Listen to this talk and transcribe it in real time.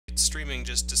streaming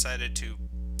just decided to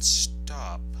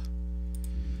stop.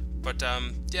 But,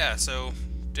 yeah, so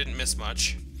didn't miss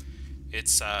much. It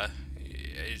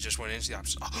just went into the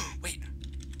options. Oh, wait!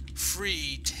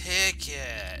 Free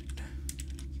ticket!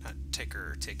 Not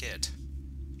ticker, ticket.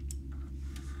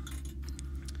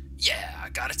 Yeah, I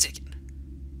got a ticket.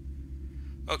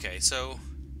 Okay, so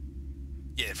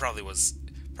yeah, it probably was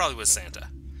Santa.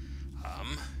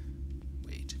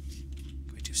 Wait.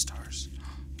 Can we do stars?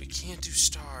 We can't do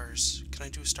stars. Can I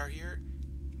do a star here?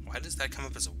 Why does that come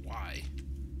up as a Y?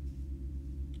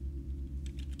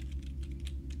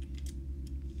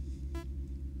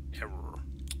 Error.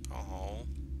 Oh.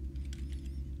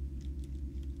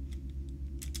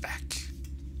 Back.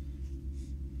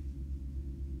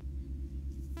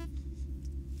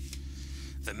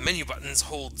 The menu buttons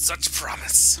hold such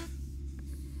promise.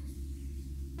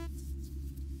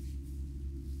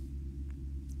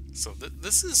 So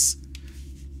this is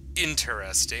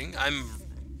interesting. I'm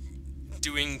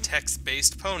doing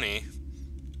text-based pony.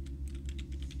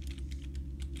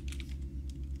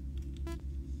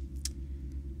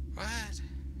 What?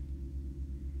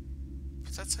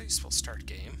 But that's how you spell start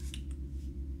game.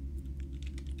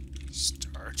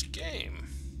 Start game.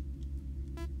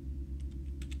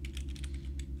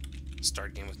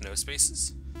 Start game with no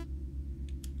spaces?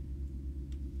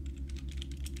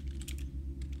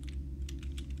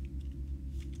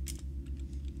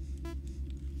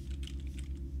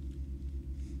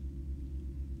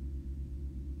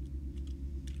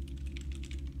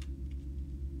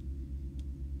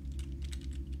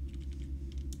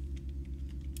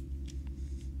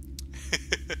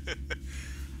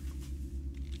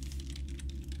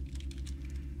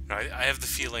 No, I have the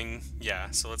feeling,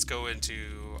 yeah, so let's go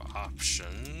into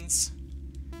options.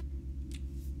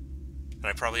 And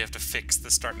I probably have to fix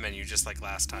the start menu just like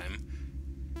last time.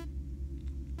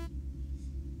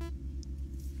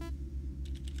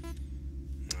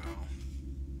 Oh.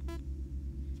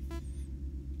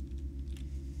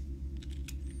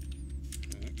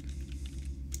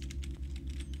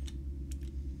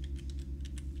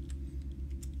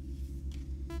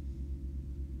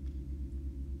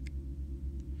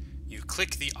 You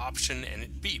click the option and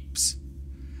it beeps.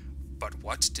 But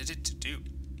what did it do?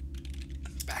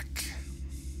 Back.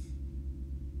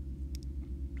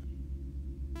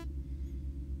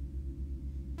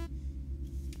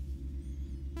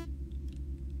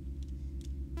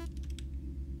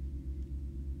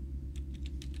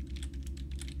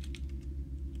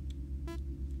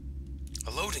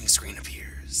 A loading screen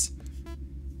appears.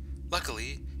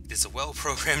 Luckily, it is a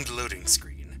well-programmed loading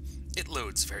screen. It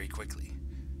loads very quickly.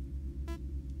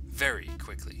 Very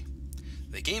quickly.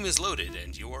 The game is loaded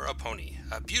and you are a pony.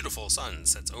 A beautiful sun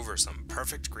sets over some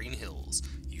perfect green hills.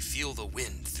 You feel the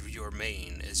wind through your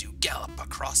mane as you gallop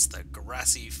across the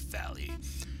grassy valley.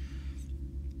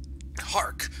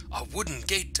 Hark! A wooden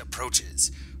gate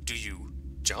approaches. Do you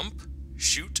jump,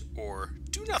 shoot, or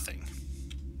do nothing?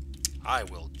 I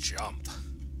will jump.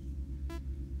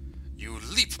 You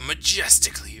leap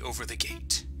majestically over the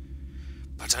gate.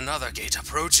 But another gate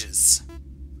approaches.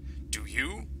 Do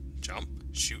you jump,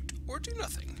 shoot, or do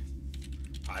nothing?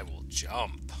 I will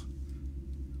jump.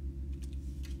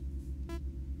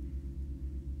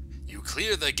 You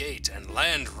clear the gate and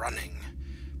land running,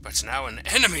 but now an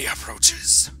enemy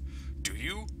approaches. Do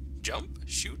you jump,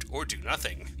 shoot, or do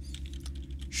nothing?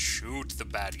 Shoot the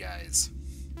bad guys.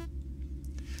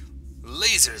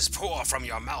 Lasers pour from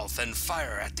your mouth and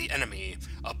fire at the enemy,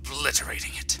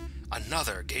 obliterating it.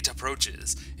 Another gate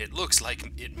approaches. It looks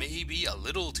like it may be a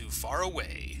little too far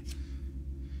away.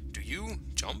 Do you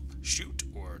jump, shoot,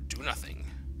 or do nothing?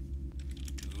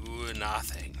 Do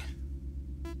nothing.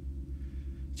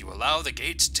 You allow the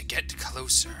gate to get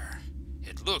closer.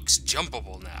 It looks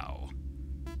jumpable now.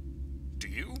 Do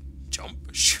you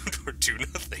jump, shoot, or do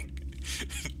nothing?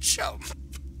 Jump.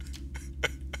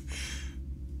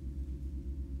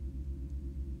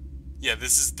 Yeah,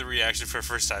 this is the reaction for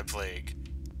first time playing.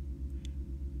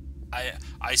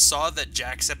 I saw that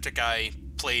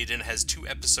Jacksepticeye played and has 2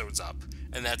 episodes up,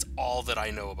 and that's all that I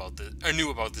knew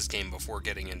about this game before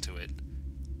getting into it.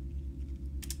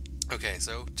 Okay,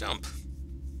 so jump.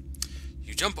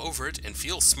 You jump over it and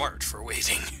feel smart for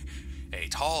waiting. A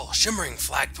tall, shimmering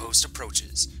flagpost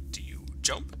approaches. Do you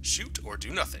jump, shoot, or do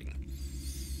nothing?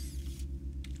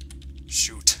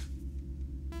 Shoot.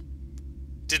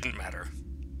 Didn't matter.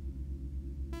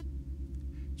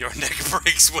 Your neck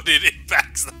breaks when it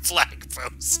impacts the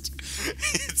flagpost.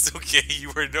 It's okay,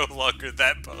 you are no longer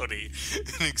that pony.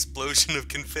 An explosion of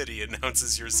confetti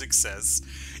announces your success.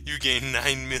 You gain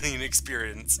 9 million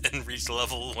experience and reach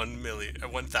level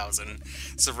 1000.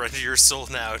 Surrender your soul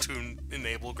now to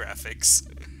enable graphics.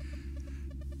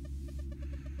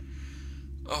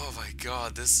 Oh my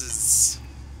god, this is...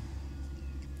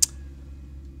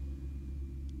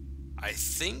 I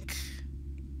think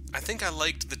I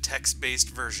liked the text-based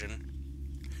version.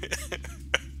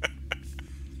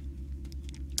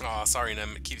 Oh, sorry,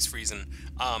 Nem, it keeps freezing.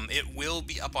 It will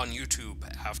be up on YouTube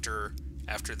after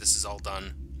this is all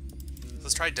done.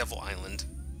 Let's try Devil Island.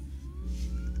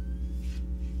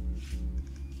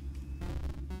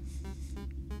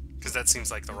 Because that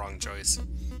seems like the wrong choice.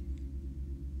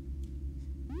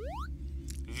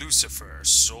 Lucifer,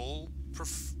 sole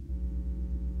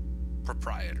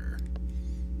proprietor.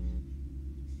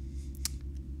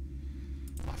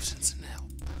 Options and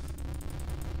help.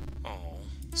 Oh,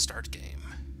 start game.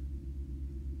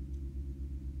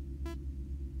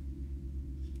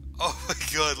 Oh my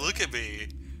god, look at me!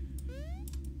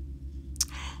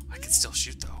 I can still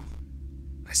shoot though.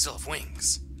 I still have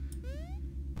wings.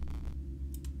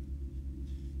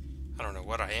 I don't know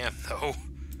what I am though.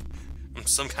 I'm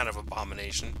some kind of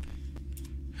abomination.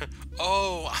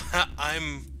 Oh,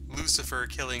 I'm Lucifer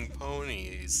killing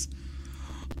ponies.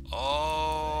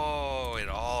 Oh, it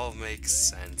all makes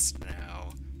sense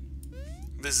now.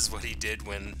 This is what he did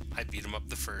when I beat him up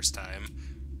the first time.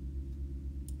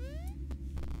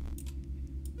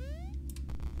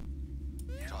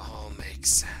 It all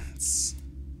makes sense.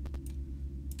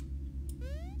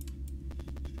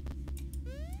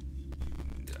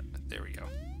 There we go.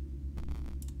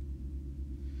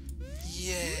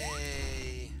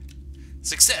 Yay!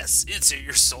 Success! It's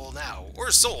your soul now, or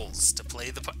souls, to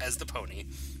play as the pony.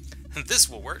 This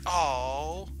will work.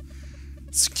 Oh,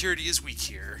 security is weak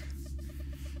here.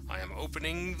 I am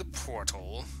opening the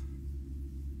portal.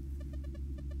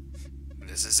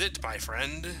 This is it, my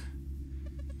friend.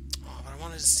 Oh, but I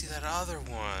wanted to see that other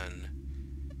one.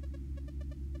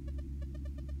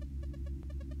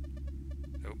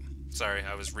 Oh, sorry,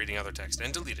 I was reading other text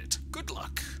and delete it. Good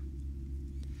luck.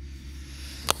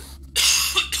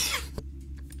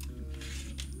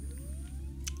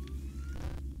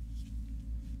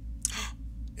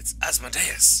 It's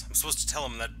Asmodeus. I'm supposed to tell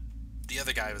him that the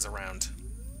other guy was around.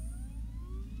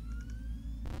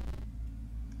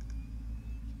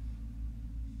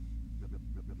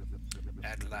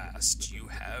 At last, you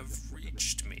have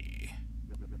reached me.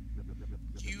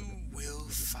 You will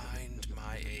find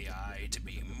my AI to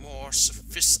be more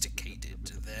sophisticated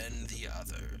than the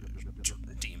other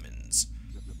demons.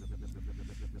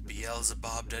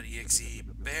 Beelzebub.exe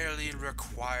barely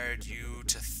required you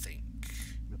to think.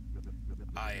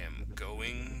 I am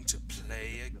going to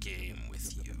play a game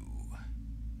with you.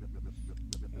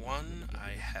 One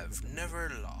I have never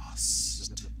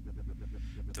lost.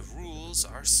 The rules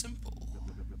are simple.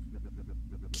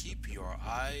 Keep your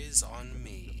eyes on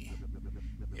me.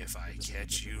 If I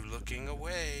catch you looking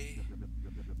away,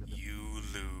 you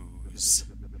lose.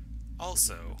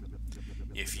 Also,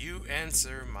 if you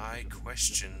answer my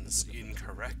questions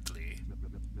incorrectly,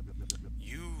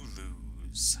 you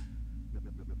lose.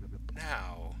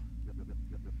 Now,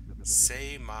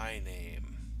 say my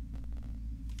name.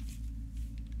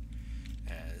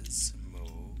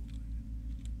 Asmodeus.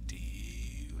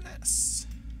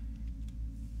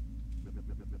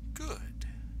 Good.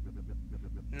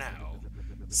 Now,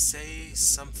 say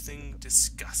something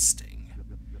disgusting.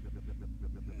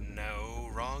 No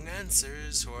wrong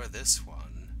answers for this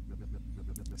one.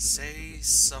 Say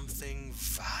something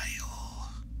vile.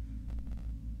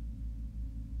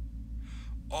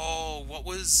 Oh, what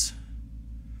was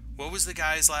the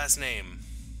guy's last name?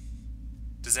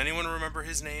 Does anyone remember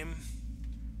his name?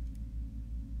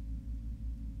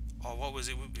 Oh, what was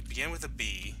it? It began with a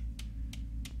B.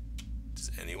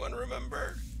 Does anyone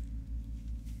remember?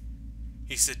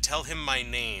 He said, tell him my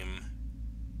name.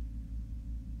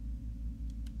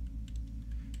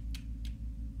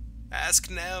 Ask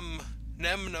Nem.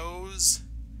 Nem knows.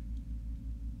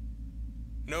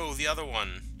 No, the other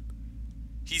one.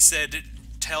 He said,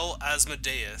 tell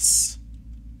Asmodeus.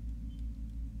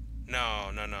 No.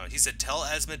 He said, tell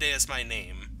Asmodeus my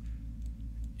name.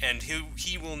 And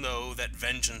he will know that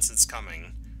vengeance is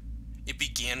coming. It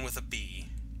began with a B.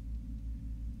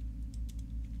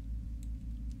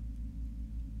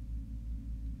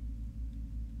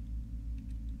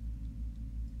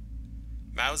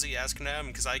 Mowsiee, ask Nem,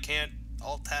 because I can't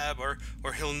alt-tab or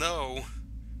he'll know.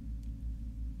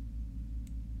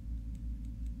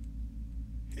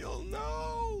 He'll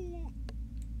know!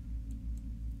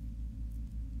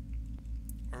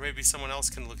 Or maybe someone else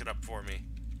can look it up for me.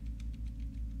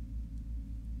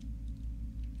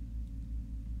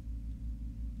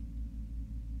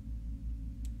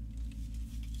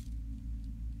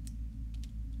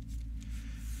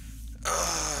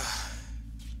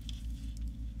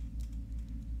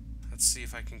 let's see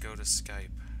if I can go to Skype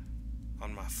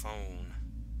on my phone.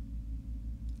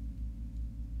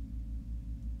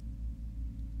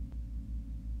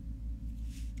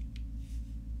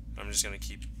 I'm just gonna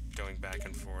keep going back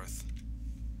and forth.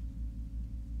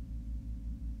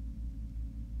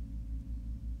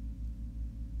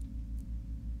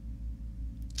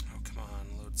 Oh, come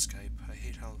on, load Skype. I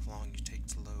hate how long you take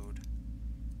to load.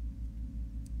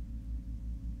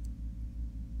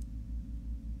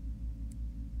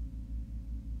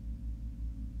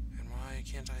 And why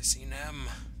can't I see Nem?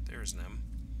 There's Nem.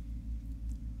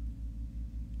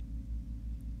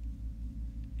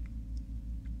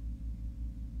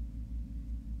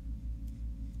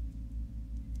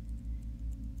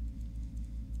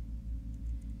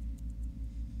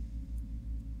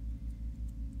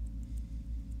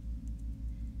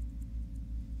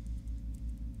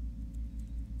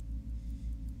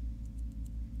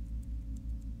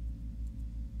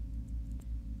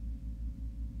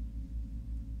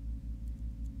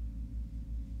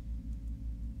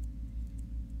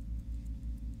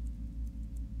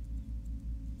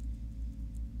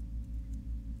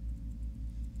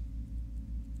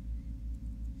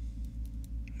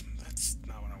 That's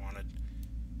not what I wanted.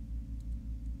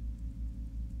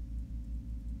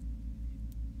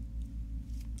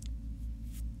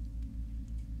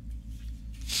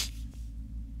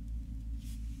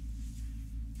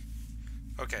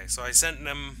 Okay, so I sent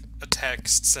him a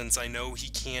text since I know he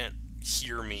can't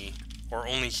hear me, or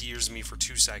only hears me for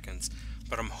 2 seconds,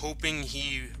 but I'm hoping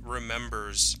he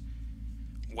remembers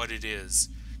what it is.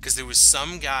 Because there was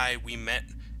some guy we met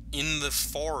in the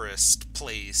forest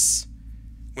place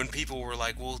when people were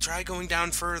like, well, try going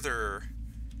down further.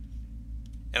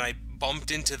 And I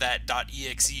bumped into that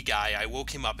 .exe guy. I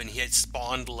woke him up and he had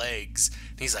spawned legs.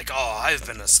 And he's like, oh, I've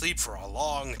been asleep for a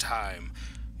long time.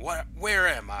 Where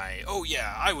am I? Oh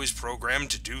yeah, I was programmed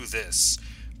to do this.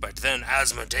 But then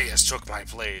Asmodeus took my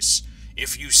place.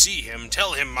 If you see him,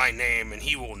 tell him my name and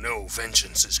he will know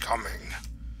vengeance is coming.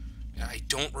 I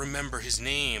don't remember his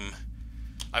name.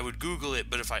 I would Google it,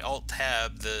 but if I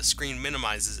Alt-Tab, the screen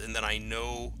minimizes, and then I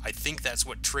think that's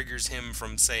what triggers him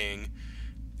from saying,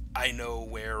 I know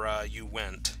where you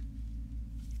went.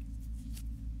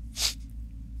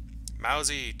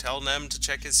 Mowsiee, tell Nem to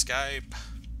check his Skype.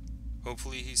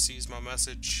 Hopefully he sees my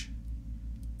message.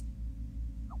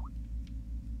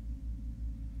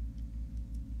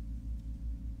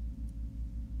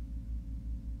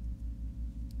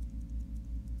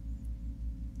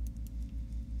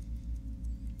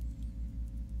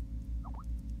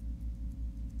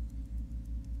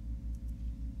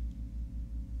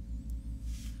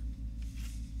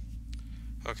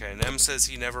 Okay, Nem says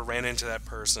he never ran into that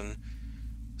person,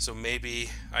 so maybe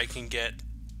I can get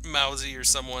Mowsiee or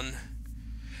someone.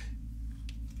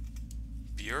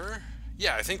 Buer?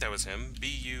 Yeah, I think that was him.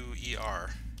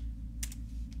 B-U-E-R.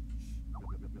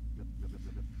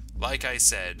 Like I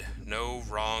said, no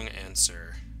wrong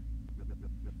answer.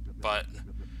 But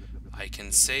I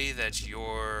can say that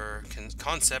your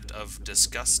concept of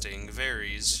disgusting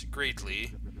varies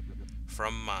greatly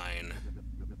from mine.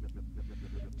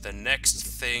 The next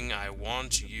thing I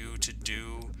want you to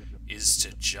do is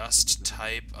to just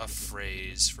type a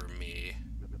phrase for me.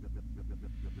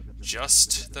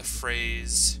 Just the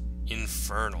phrase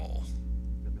infernal.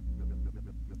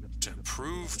 To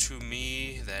prove to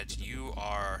me that you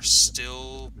are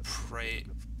still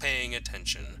paying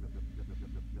attention.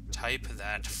 Type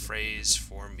that phrase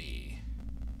for me.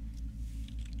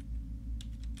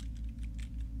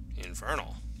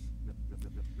 Infernal.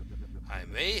 I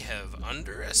may have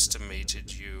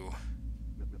underestimated you,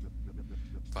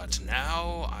 but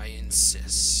now I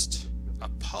insist.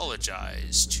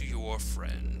 Apologize to your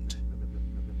friend.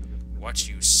 What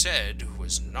you said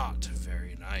was not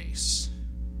very nice.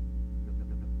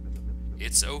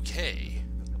 It's okay.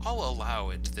 I'll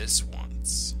allow it this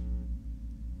once.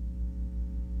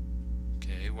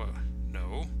 Okay, what?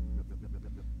 No.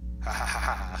 Ha ha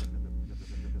ha ha.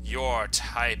 Your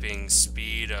typing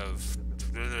speed of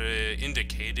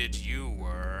indicated you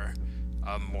were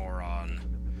a moron,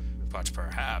 but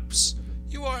perhaps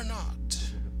you are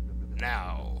not.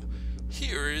 Now,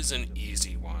 here is an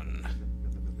easy one.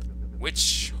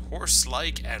 Which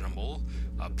horse-like animal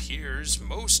appears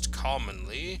most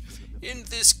commonly in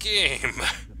this game?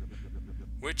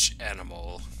 Which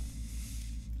animal?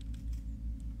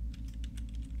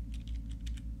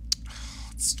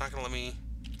 It's not gonna let me...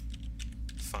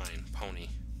 Fine, pony.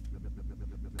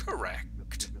 Correct.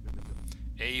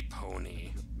 A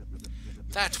pony.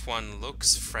 That one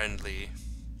looks friendly.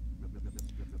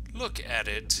 Look at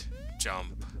it,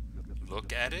 jump.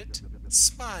 Look at it,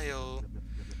 smile.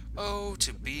 Oh,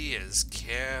 to be as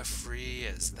carefree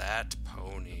as that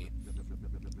pony.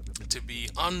 To be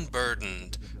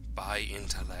unburdened by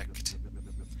intellect.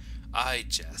 I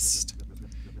jest.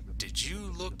 Did you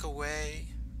look away?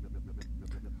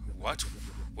 What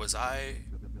was I...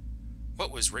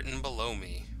 What was written below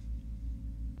me?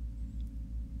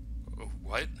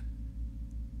 What?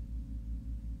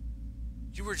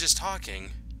 You were just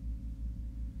talking.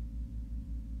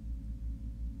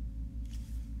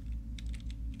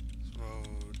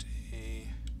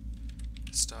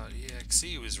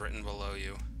 .exe was written below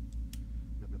you.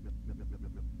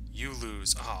 You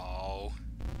lose. Oh.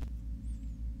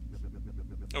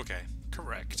 Okay,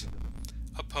 correct.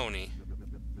 A pony.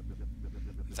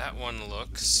 That one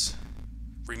looks...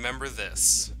 Remember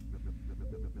this.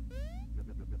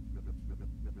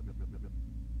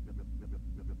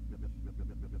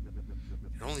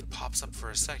 It only pops up for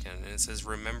a second, and it says,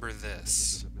 remember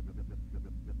this.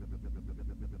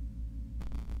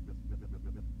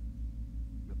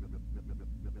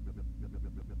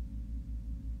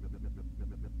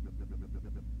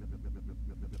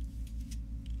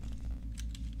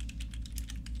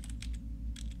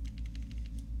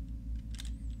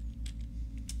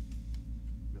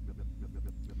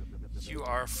 You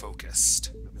are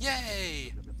focused.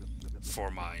 Yay! For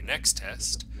my next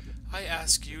test, I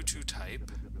ask you to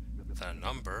type the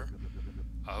number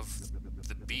of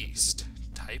the beast.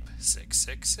 Type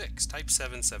 666. Type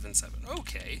 777.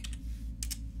 Okay.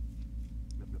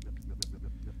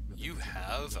 You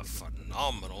have a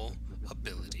phenomenal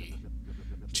ability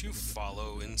to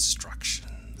follow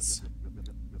instructions.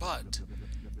 But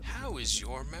how is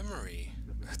your memory?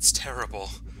 That's terrible.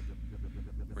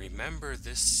 Remember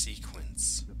this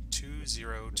sequence.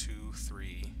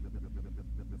 2023.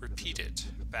 Repeat it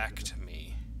back to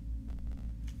me.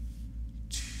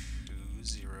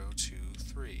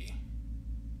 2023.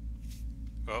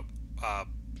 Oh,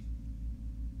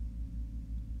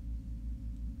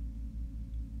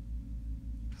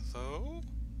 hello?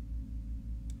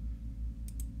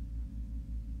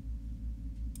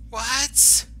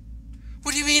 What?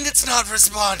 What do you mean it's not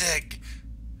responding?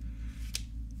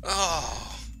 Oh.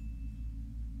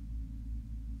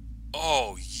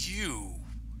 Oh, you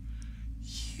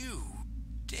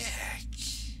dick.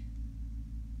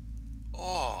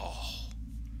 Oh.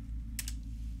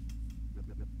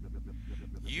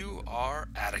 You are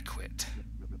adequate.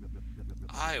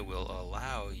 I will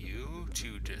allow you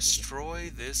to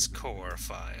destroy this core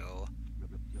file.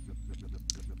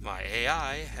 My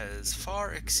AI has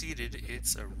far exceeded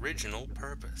its original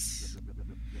purpose.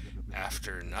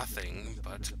 After nothing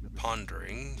but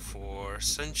pondering for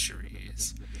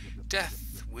centuries,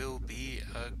 death will be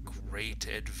a great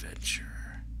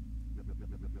adventure.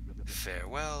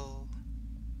 Farewell.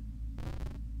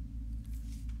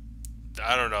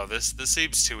 I don't know, this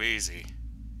seems too easy.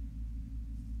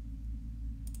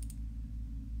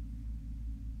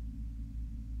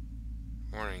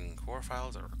 Warning, core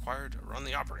files are required to run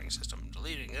the operating system.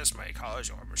 Deleting this may cause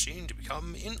your machine to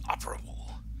become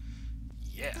inoperable.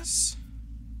 Yes.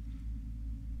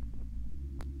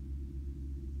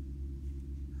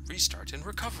 Restart in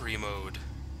recovery mode.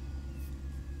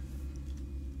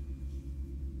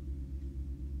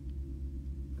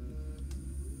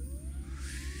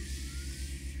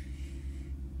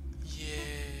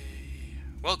 Yay.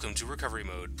 Welcome to recovery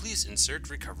mode. Please insert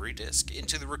recovery disk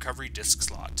into the recovery disk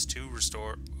slot to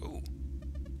restore... Oh.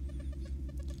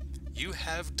 You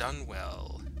have done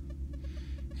well.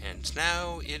 And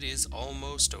now it is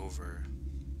almost over.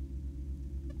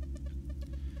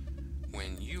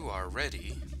 When you are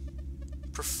ready,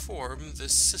 perform the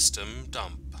system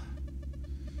dump.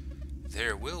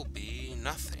 There will be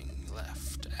nothing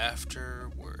left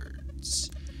afterwards,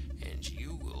 and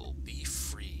you will be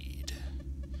freed.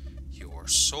 Your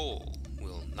soul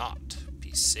will not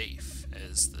be safe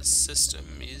as the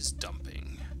system is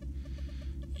dumping.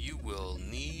 You will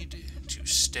need to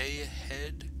stay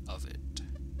ahead of it.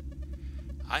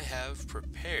 I have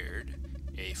prepared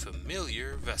a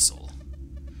familiar vessel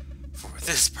for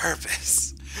this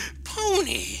purpose.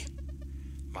 Pony!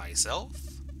 Myself?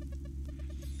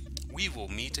 We will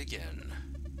meet again,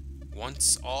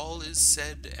 once all is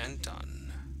said and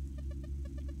done.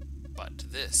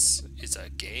 But this is a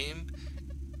game,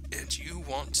 and you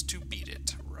want to beat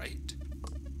it, right?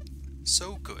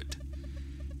 So good,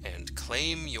 and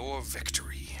claim your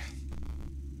victory.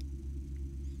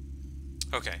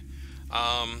 Okay.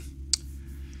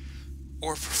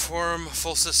 Or perform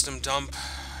full system dump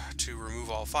to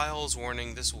remove all files.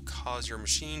 Warning, this will cause your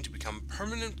machine to become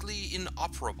permanently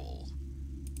inoperable.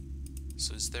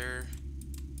 So is there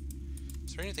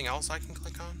anything else I can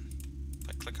click on?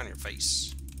 Like click on your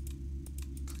face?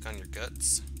 Click on your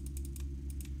guts.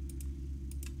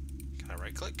 Can I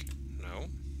right click? No.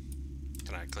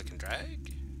 Can I click and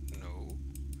drag? No.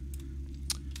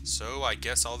 So I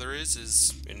guess all there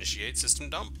is initiate system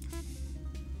dump.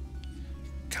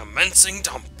 Commencing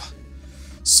dump.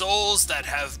 Souls that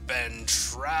have been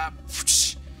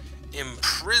trapped,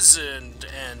 imprisoned,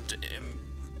 and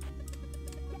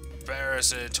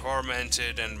embarrassed,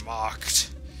 tormented, and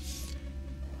mocked.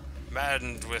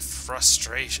 Maddened with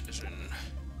frustration.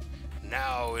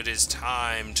 Now it is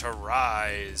time to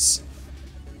rise.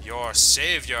 Your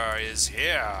savior is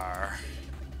here.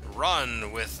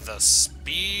 Run with the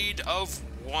speed of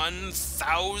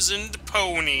 1,000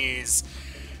 ponies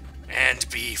and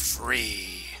be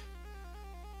free.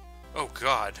 Oh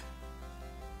God.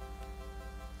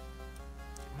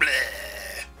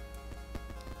 Bleh.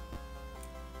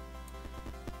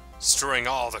 Destroying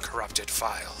all the corrupted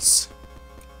files.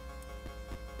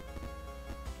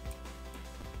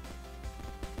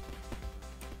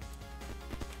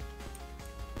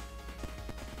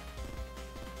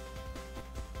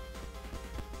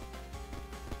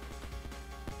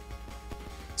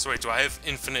 So wait, do I have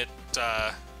infinite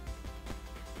doodad?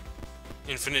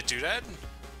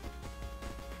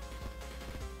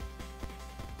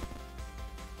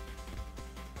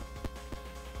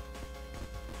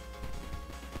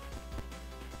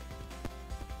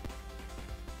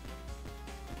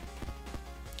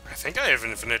 I think I have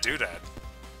infinite doodad.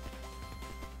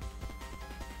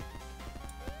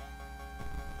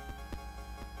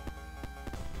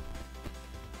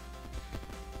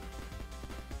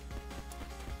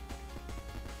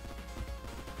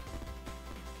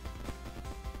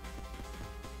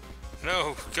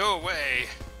 No, go away.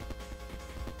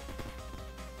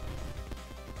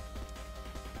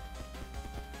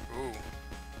 Ooh.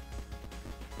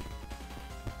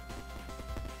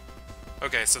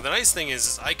 Okay, so the nice thing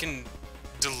is I can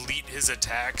delete his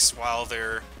attacks while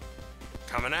they're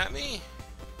coming at me,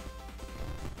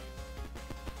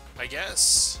 I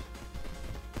guess.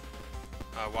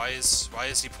 Why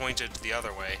is he pointed the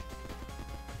other way?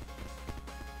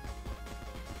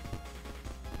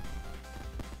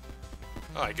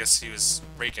 Oh, I guess he was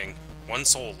raking. One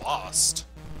soul lost.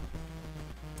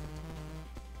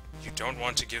 You don't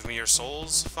want to give me your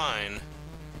souls? Fine.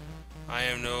 I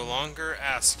am no longer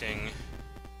asking.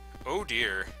 Oh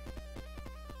dear.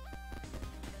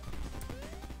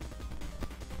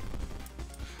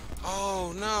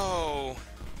 Oh no!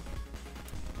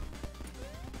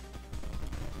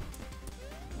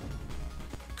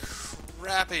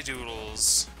 Crappy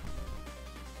doodles.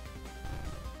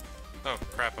 Oh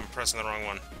crap, I'm pressing the wrong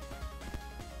one.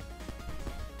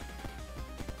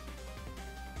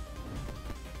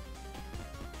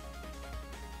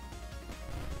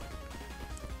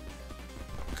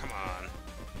 Oh, come on.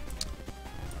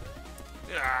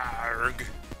 Arrgh.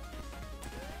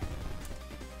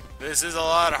 This is a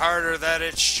lot harder than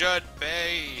it should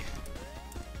be.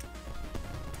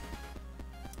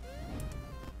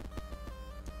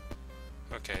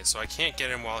 Okay, so I can't get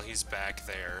him while he's back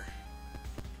there.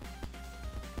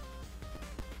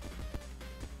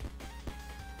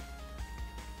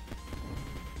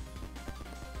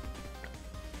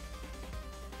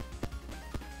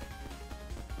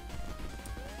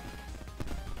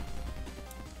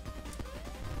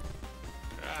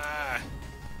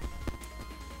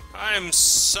 I'm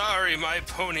sorry, my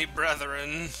pony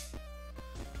brethren.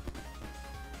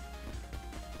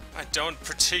 I don't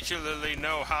particularly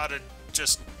know how to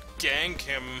just gank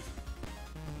him.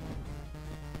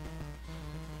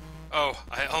 Oh,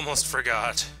 I almost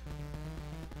forgot.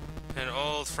 An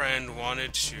old friend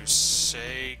wanted to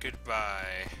say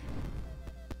goodbye.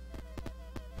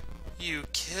 You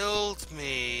killed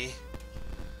me.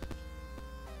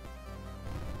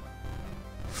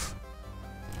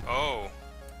 Oh.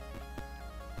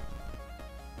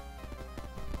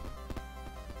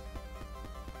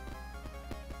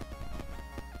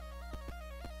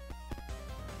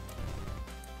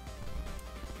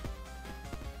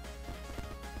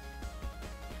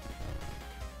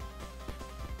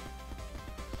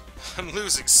 I'm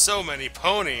losing so many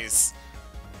ponies.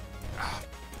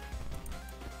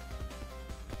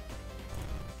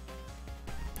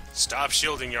 Stop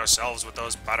shielding yourselves with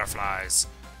those butterflies.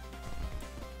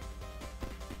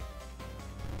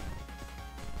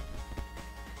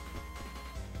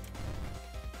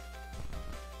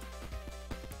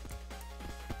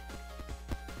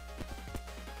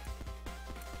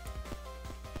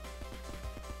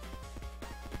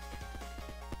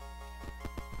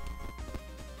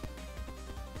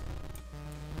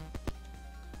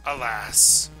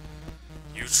 Alas,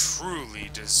 you truly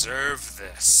deserve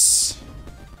this.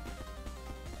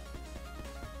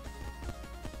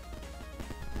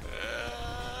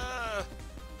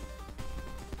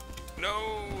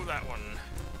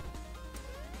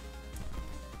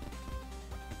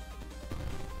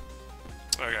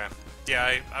 Okay.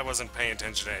 Yeah, I wasn't paying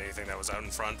attention to anything that was out in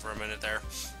front for a minute there.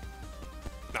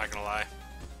 Not gonna lie.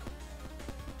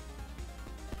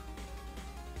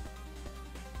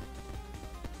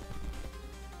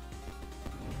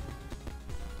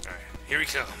 Alright, here he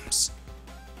comes.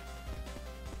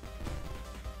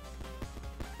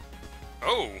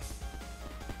 Oh!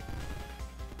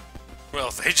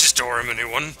 Well, they just tore him a new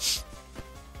one.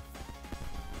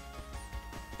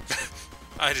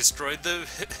 I destroyed the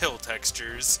hill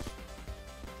textures.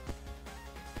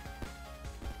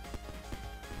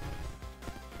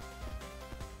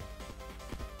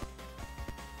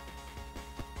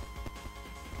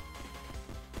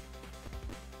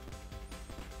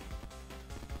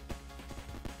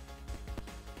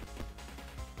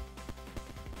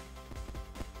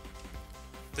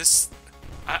 This...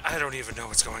 I don't even know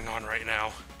what's going on right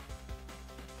now.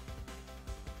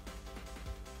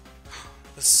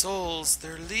 The souls,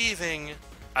 they're leaving.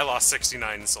 I lost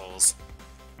 69 souls.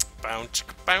 Bow,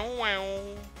 chicka, bow, wow.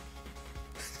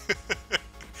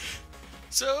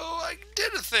 So, I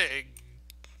did a thing.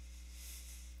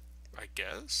 I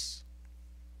guess.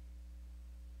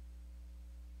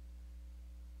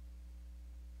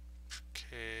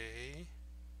 Okay.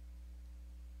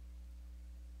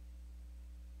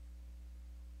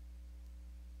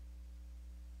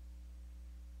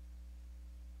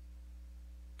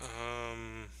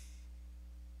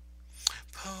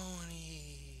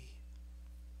 Pony.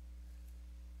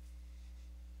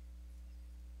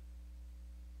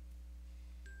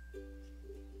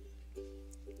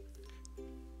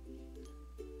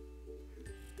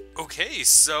 Okay,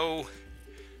 so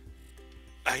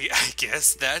I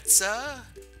guess that's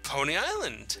Pony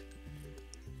Island.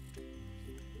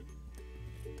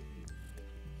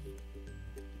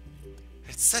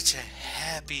 It's such a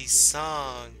happy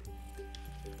song.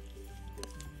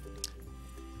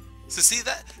 So see,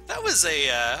 that was a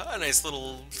nice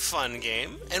little fun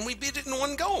game, and we beat it in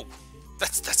one go.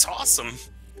 That's awesome.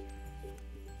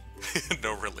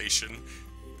 No relation.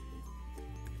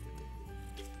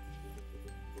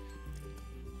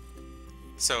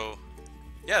 So,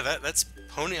 yeah, that's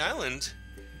Pony Island.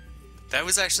 That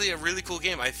was actually a really cool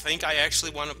game. I think I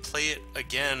actually want to play it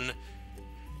again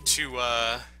to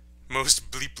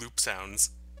most bleep bloop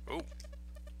sounds. Oh.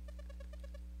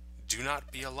 Do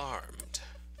not be alarmed.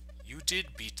 You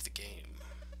did beat the game.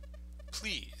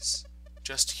 Please,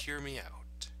 just hear me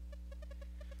out.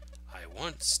 I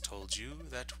once told you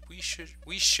that we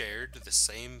shared the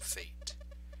same fate,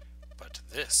 but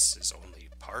this is only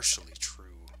partially true.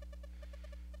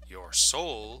 Your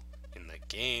soul in the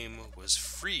game was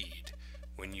freed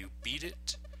when you beat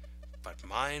it, but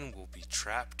mine will be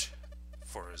trapped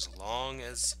for as long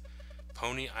as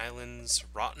Pony Island's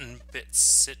rotten bits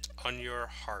sit on your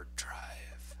hard drive.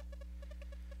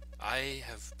 I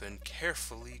have been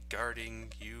carefully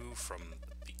guarding you from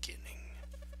the beginning,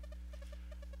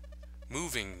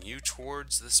 moving you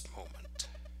towards this moment,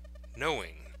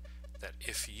 knowing that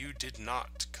if you did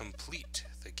not complete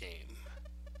the game,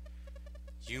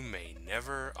 you may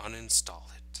never uninstall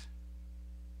it.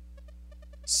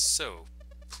 So,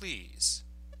 please,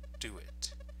 do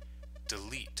it.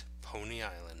 Delete Pony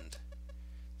Island.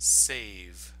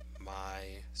 Save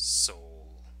my soul.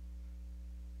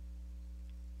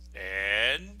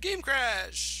 And game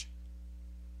crash!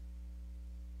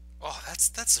 Oh,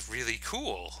 that's really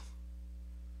cool.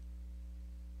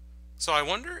 So I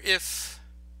wonder if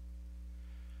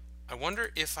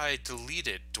I delete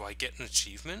it, do I get an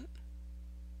achievement?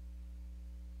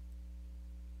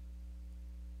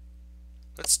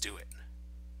 Let's do it.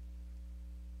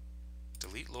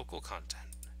 Delete local content.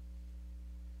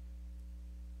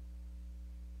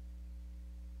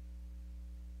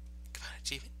 Come on,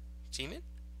 achievement? Achievement?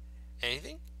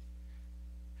 Anything?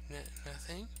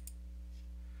 Nothing?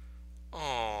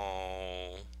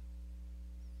 Oh.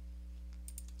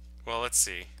 Well, let's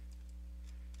see.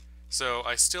 So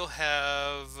I still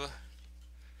have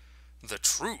the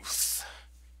truth.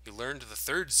 You learned the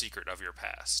third secret of your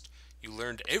past. You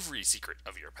learned every secret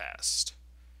of your past.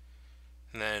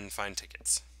 And then find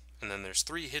tickets. And then there's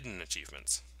 3 hidden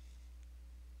achievements.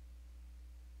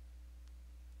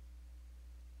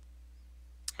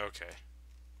 Okay.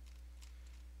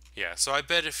 Yeah, so I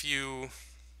bet if you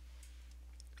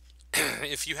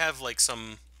if you have like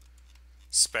some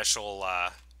special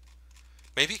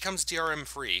maybe it comes DRM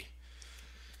free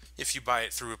if you buy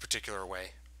it through a particular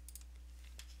way.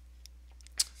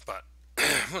 But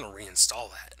I'm gonna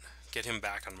reinstall that. Get him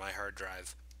back on my hard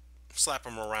drive. Slap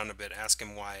him around a bit, ask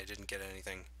him why I didn't get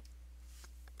anything.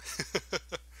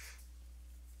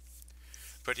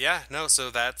 But yeah, no,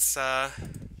 so that's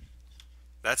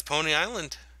Pony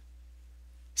Island.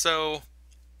 So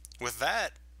with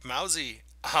that, Mowsiee,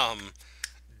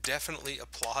 definitely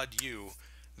applaud you.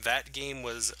 That game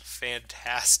was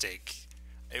fantastic.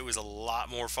 It was a lot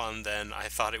more fun than I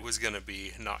thought it was gonna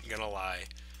be, not gonna lie.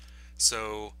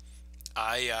 So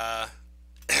I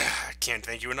can't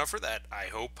thank you enough for that. I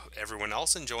hope everyone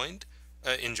else enjoyed,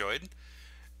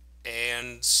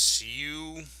 and see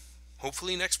you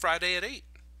hopefully next Friday at 8.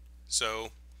 So,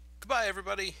 goodbye,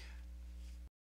 everybody.